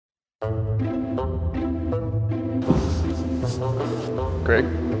Greg.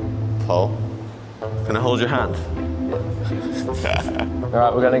 Paul. Can I hold your hand? All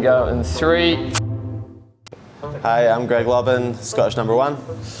right, we're gonna go in 3. Hi, I'm Greg Lobban, Scottish #1.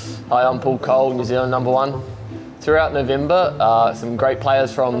 Hi, I'm Paul Coll, New Zealand #1. Throughout November, some great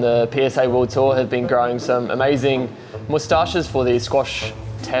players from the PSA World Tour have been growing some amazing moustaches for the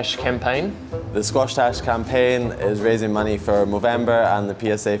Squashtache campaign. The Squashtache campaign is raising money for Movember and the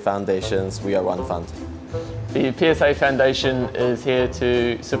PSA Foundation's We Are One Fund. The PSA Foundation is here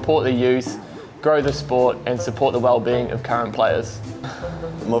to support the youth, grow the sport and support the well-being of current players.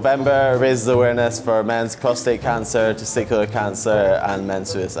 Movember raises awareness for men's prostate cancer, testicular cancer and men's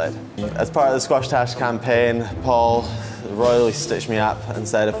suicide. As part of the Squashtache campaign, Paul royally stitched me up and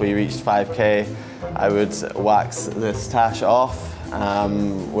said if we reached 5K I would wax this tash off,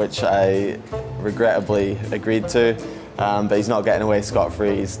 which I regrettably agreed to. But he's not getting away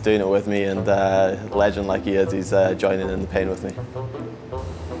scot-free, he's doing it with me, and legend like he is, he's joining in the pain with me.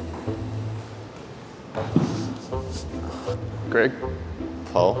 Greg.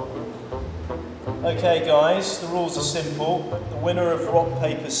 Paul. Okay guys, the rules are simple. The winner of rock,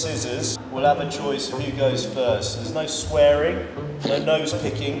 paper, scissors will have a choice of who goes first. There's no swearing, no nose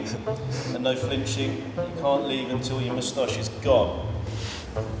picking, and no flinching. You can't leave until your moustache is gone.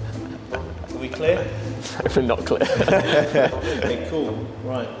 Are we clear? We're not clear. Okay, cool.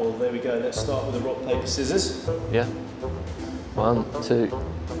 Right, well there we go. Let's start with the rock, paper, scissors. Yeah. 1, 2. Oh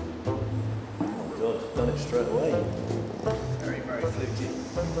God, done it straight away. Very, very fluky.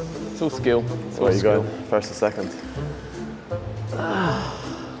 It's all skill. It's all Where are you skill. going? First or second?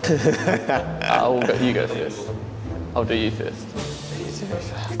 You go first. I'll do you first.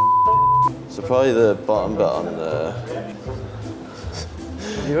 So probably the bottom bit on the...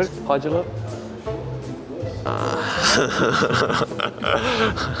 You good? Hide your lip.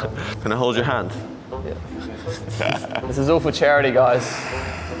 Can I hold your hand? Yeah. This is all for charity, guys.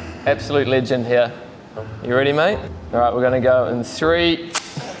 Absolute legend here. You ready, mate? All right, we're gonna go in 3.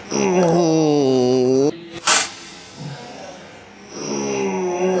 Oh.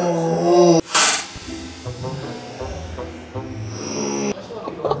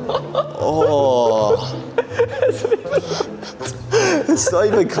 It's not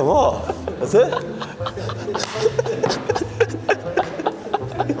even come off, is it?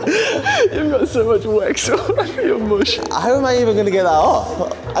 You've got so much wax on your mush. How am I even going to get that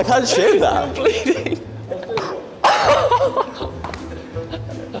off? I can't shave that. I'm bleeding.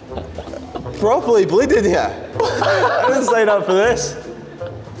 Properly bleeding here. I didn't sign up for this.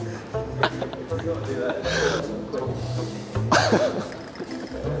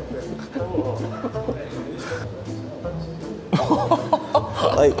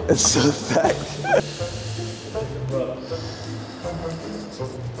 Like, it's so thick.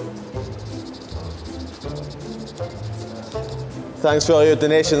 Thanks for all your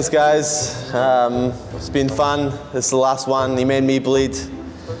donations, guys. It's been fun. This is the last one. You made me bleed.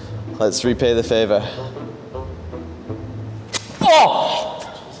 Let's repay the favor. Oh!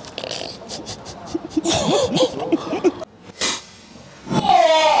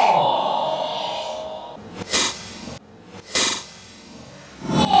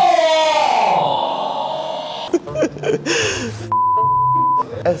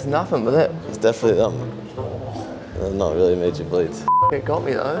 That's nothing but it. It's definitely them. They've not really made you bleed. It got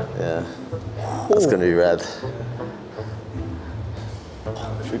me though. Yeah. That's going to be red.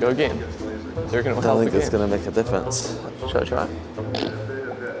 Should we go again? Do you reckon it'll I don't help think again? it's going to make a difference. Should I try?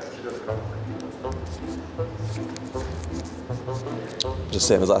 Just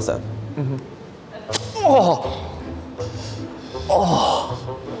same as last time. Mm-hmm. Oh!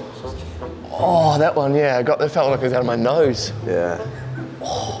 Oh! Oh, that one, yeah. That felt like it was out of my nose. Yeah.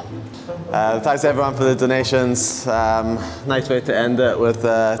 Thanks everyone for the donations. Nice way to end it with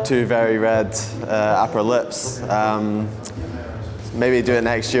 2 very red upper lips. Maybe do it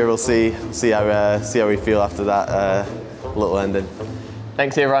next year. We'll see how we feel after that little ending.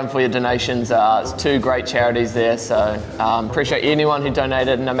 Thanks everyone for your donations. It's 2 great charities there, so appreciate anyone who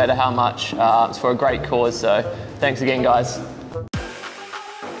donated, no matter how much. It's for a great cause, so thanks again, guys.